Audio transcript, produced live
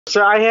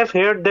So I have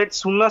heard that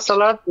Sunnah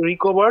Salah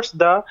recovers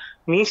the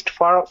missed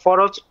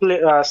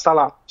Faraj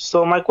Salah.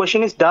 So my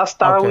question is, does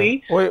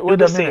Okay, Taraweeh do wait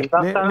the a same? minute.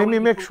 Does Let me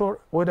Taraweeh make sure.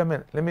 Wait a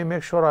minute. Let me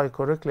make sure I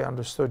correctly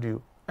understood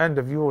you and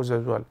the viewers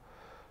as well.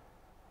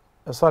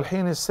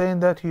 Salhin is saying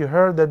that he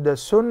heard that the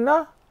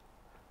Sunnah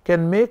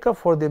can make up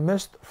for the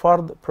missed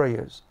Fard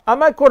prayers.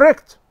 Am I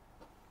correct?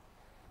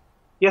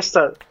 Yes,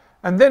 sir.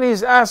 And then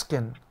he's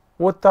asking,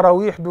 would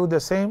Taraweeh do the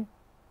same?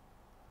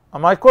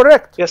 Am I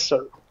correct? Yes,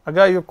 sir. I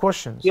got your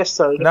questions. Yes,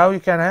 sir. Now you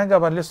can hang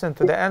up and listen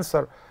to the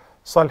answer,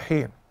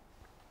 Salhin.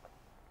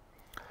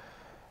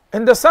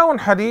 In the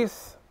sound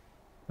hadith,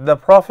 the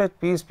Prophet,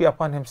 peace be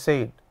upon him,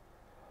 said,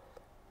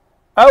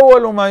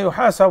 أول ما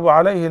يحاسب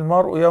عليه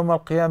المرء يوم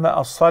القيامة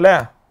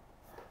الصلاة.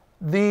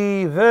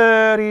 The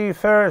very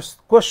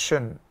first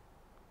question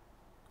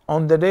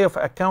on the day of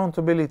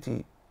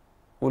accountability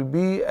will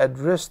be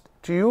addressed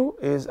to you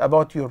is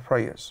about your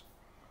prayers.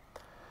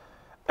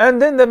 And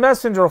then the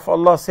Messenger of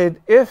Allah said,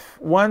 if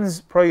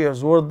one's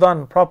prayers were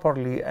done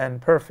properly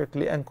and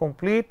perfectly and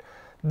complete,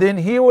 then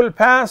he will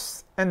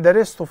pass and the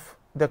rest of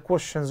the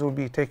questions will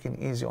be taken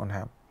easy on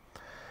him.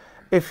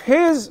 If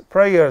his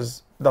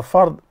prayers, the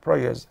Fard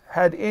prayers,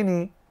 had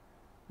any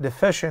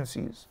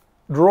deficiencies,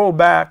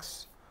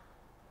 drawbacks,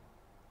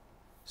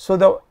 so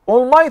the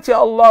Almighty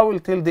Allah will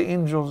tell the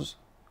angels,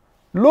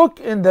 look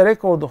in the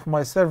record of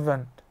my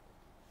servant.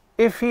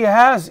 If he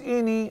has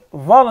any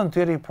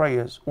voluntary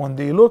prayers, when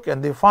they look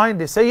and they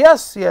find, they say,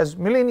 yes, he has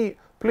plenty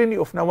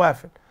of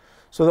nawafil.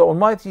 So the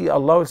Almighty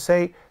Allah will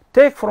say,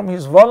 take from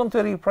his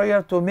voluntary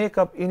prayer to make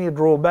up any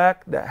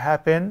drawback that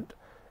happened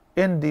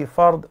in the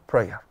Fard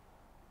prayer.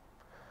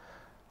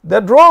 The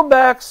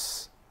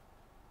drawbacks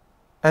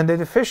and the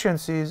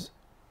deficiencies,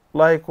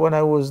 like when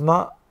I was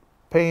not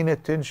paying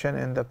attention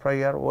in the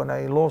prayer, when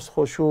I lost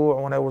khushu',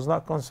 when I was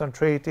not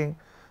concentrating,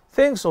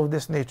 things of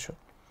this nature.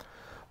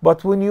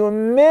 But when you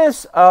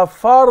miss a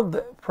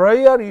Fard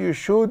prayer, you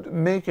should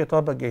make it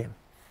up again.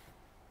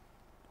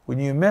 When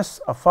you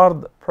miss a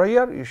Fard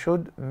prayer, you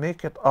should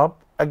make it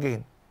up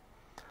again.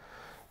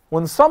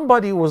 When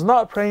somebody was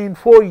not praying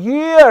for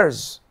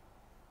years,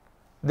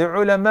 the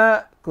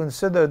ulama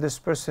consider this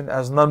person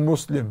as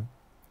non-Muslim.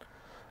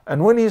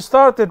 And when he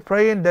started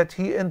praying, that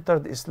he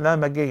entered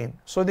Islam again.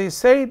 So they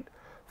said,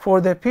 for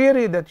the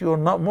period that you are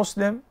not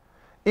Muslim,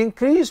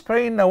 increase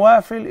praying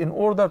nawafil in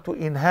order to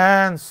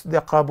enhance the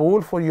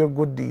qabul for your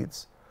good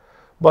deeds.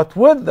 But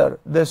whether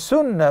the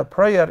sunnah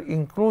prayer,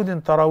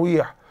 including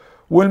Taraweeh,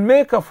 will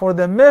make up for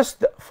the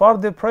missed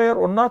Fard prayer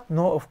or not,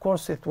 no, of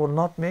course it will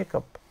not make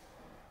up.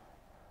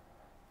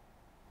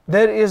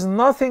 There is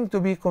nothing to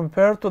be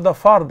compared to the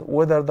Fard,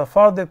 whether the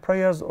Fard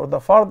prayers or the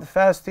Fard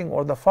fasting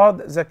or the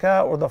Fard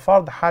zakah or the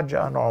Fard hajj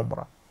and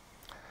umrah.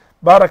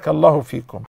 Barakallahu feekum.